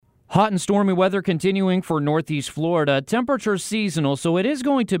Hot and stormy weather continuing for northeast Florida. Temperatures seasonal, so it is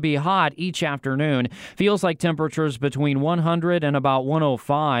going to be hot each afternoon. Feels like temperatures between 100 and about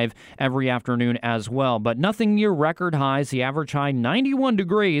 105 every afternoon as well, but nothing near record highs. The average high 91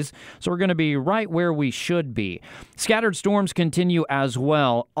 degrees, so we're going to be right where we should be. Scattered storms continue as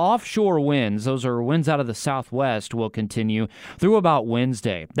well. Offshore winds, those are winds out of the southwest, will continue through about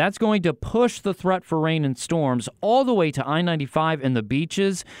Wednesday. That's going to push the threat for rain and storms all the way to I-95 and the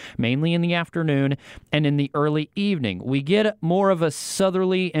beaches, mainly in the afternoon and in the early evening. We get more of a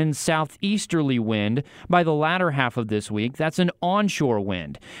southerly and southeasterly wind by the latter half of this week. That's an onshore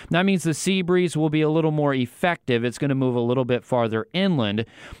wind. That means the sea breeze will be a little more effective. It's going to move a little bit farther inland,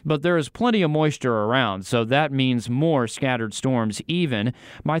 but there is plenty of moisture around, so that means more scattered storms even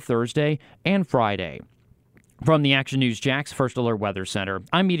by Thursday and Friday. From the Action News Jax First Alert Weather Center,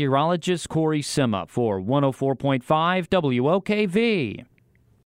 I'm meteorologist Corey Sima for 104.5 WOKV.